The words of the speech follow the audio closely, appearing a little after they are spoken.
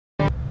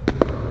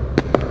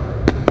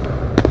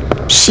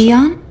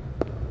Xion?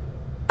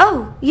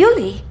 Oh,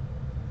 Juli.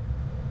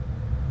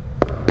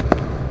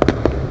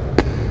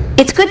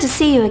 It's good to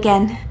see you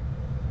again.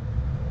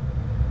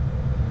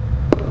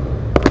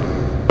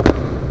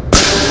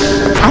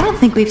 I don't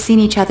think we've seen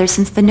each other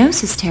since the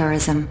Gnosis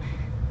terrorism.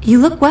 You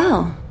look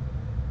well.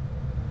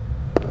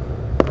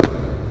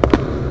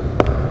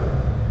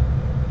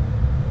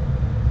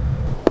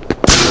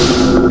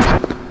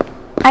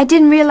 I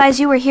didn't realize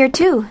you were here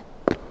too.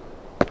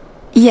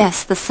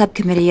 Yes, the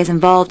subcommittee is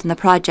involved in the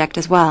project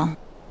as well.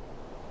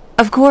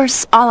 Of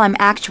course, all I'm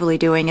actually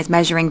doing is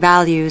measuring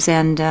values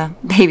and,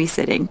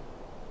 babysitting.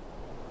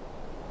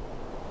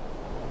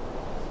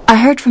 I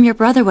heard from your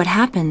brother what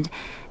happened.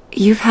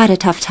 You've had a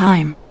tough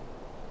time.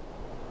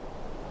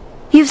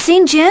 You've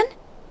seen Jin?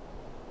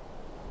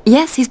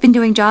 Yes, he's been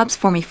doing jobs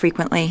for me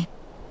frequently.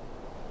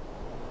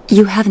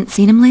 You haven't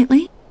seen him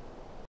lately?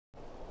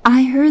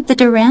 I heard the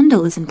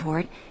Durandal is in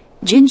port.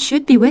 Jin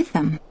should be with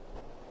them.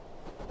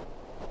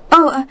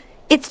 Oh,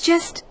 it's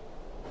just...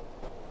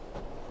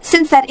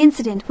 Since that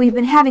incident, we've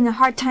been having a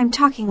hard time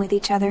talking with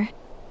each other.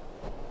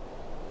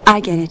 I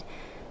get it.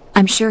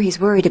 I'm sure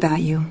he's worried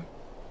about you.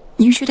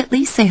 You should at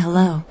least say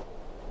hello.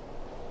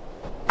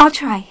 I'll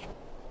try.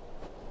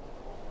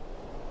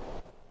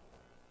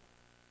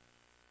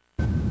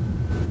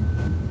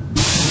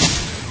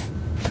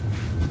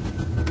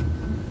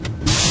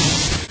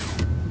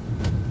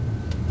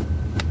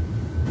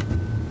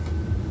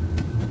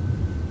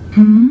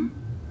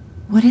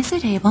 What is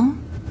it, Abel?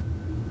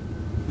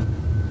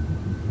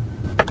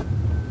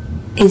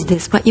 Is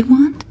this what you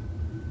want?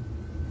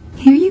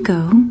 Here you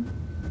go.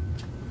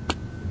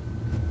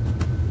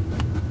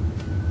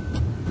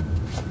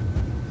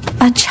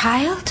 A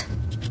child?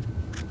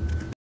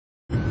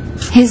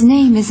 His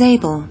name is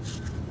Abel.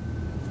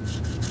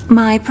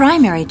 My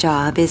primary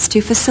job is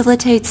to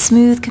facilitate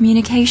smooth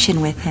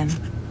communication with him.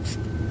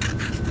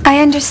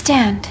 I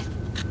understand.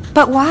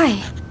 But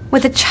why?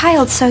 With a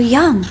child so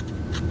young?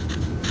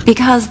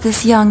 Because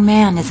this young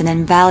man is an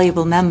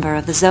invaluable member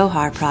of the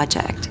Zohar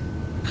Project.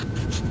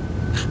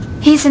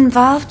 He's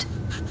involved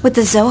with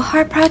the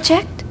Zohar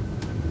Project?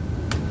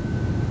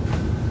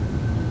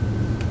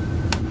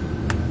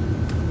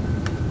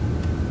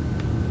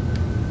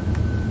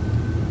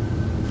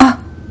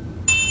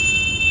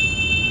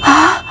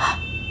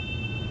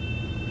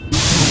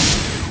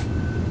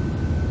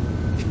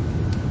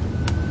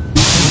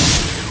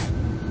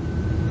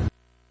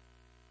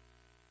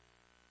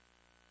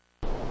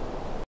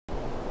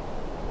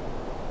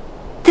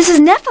 This is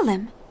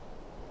Nephilim.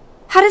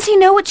 How does he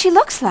know what she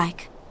looks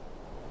like?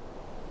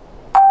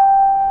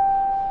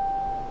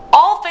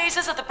 All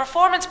phases of the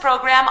performance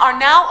program are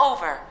now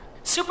over.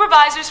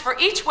 Supervisors for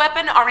each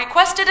weapon are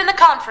requested in the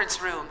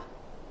conference room.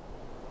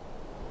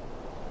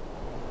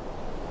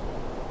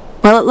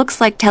 Well, it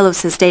looks like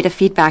Telos' data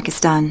feedback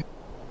is done.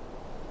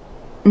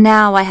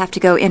 Now I have to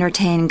go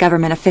entertain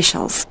government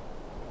officials.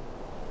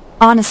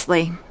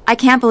 Honestly, I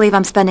can't believe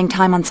I'm spending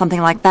time on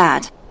something like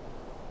that.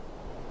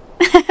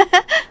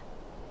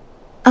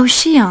 Oh,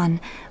 Xion,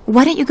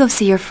 why don't you go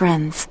see your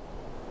friends?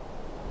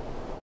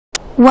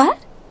 What?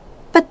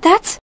 But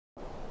that's...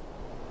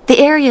 The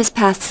areas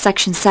past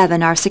Section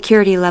 7 are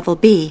Security Level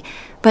B,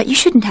 but you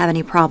shouldn't have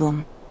any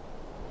problem.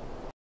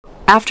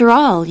 After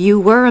all, you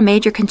were a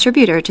major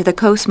contributor to the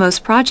Cosmos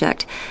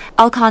project.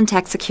 I'll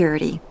contact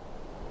security.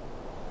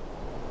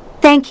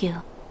 Thank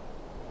you.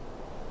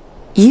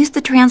 Use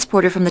the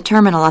transporter from the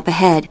terminal up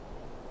ahead.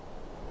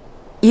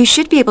 You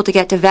should be able to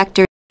get to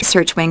Vector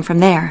Research Wing from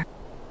there.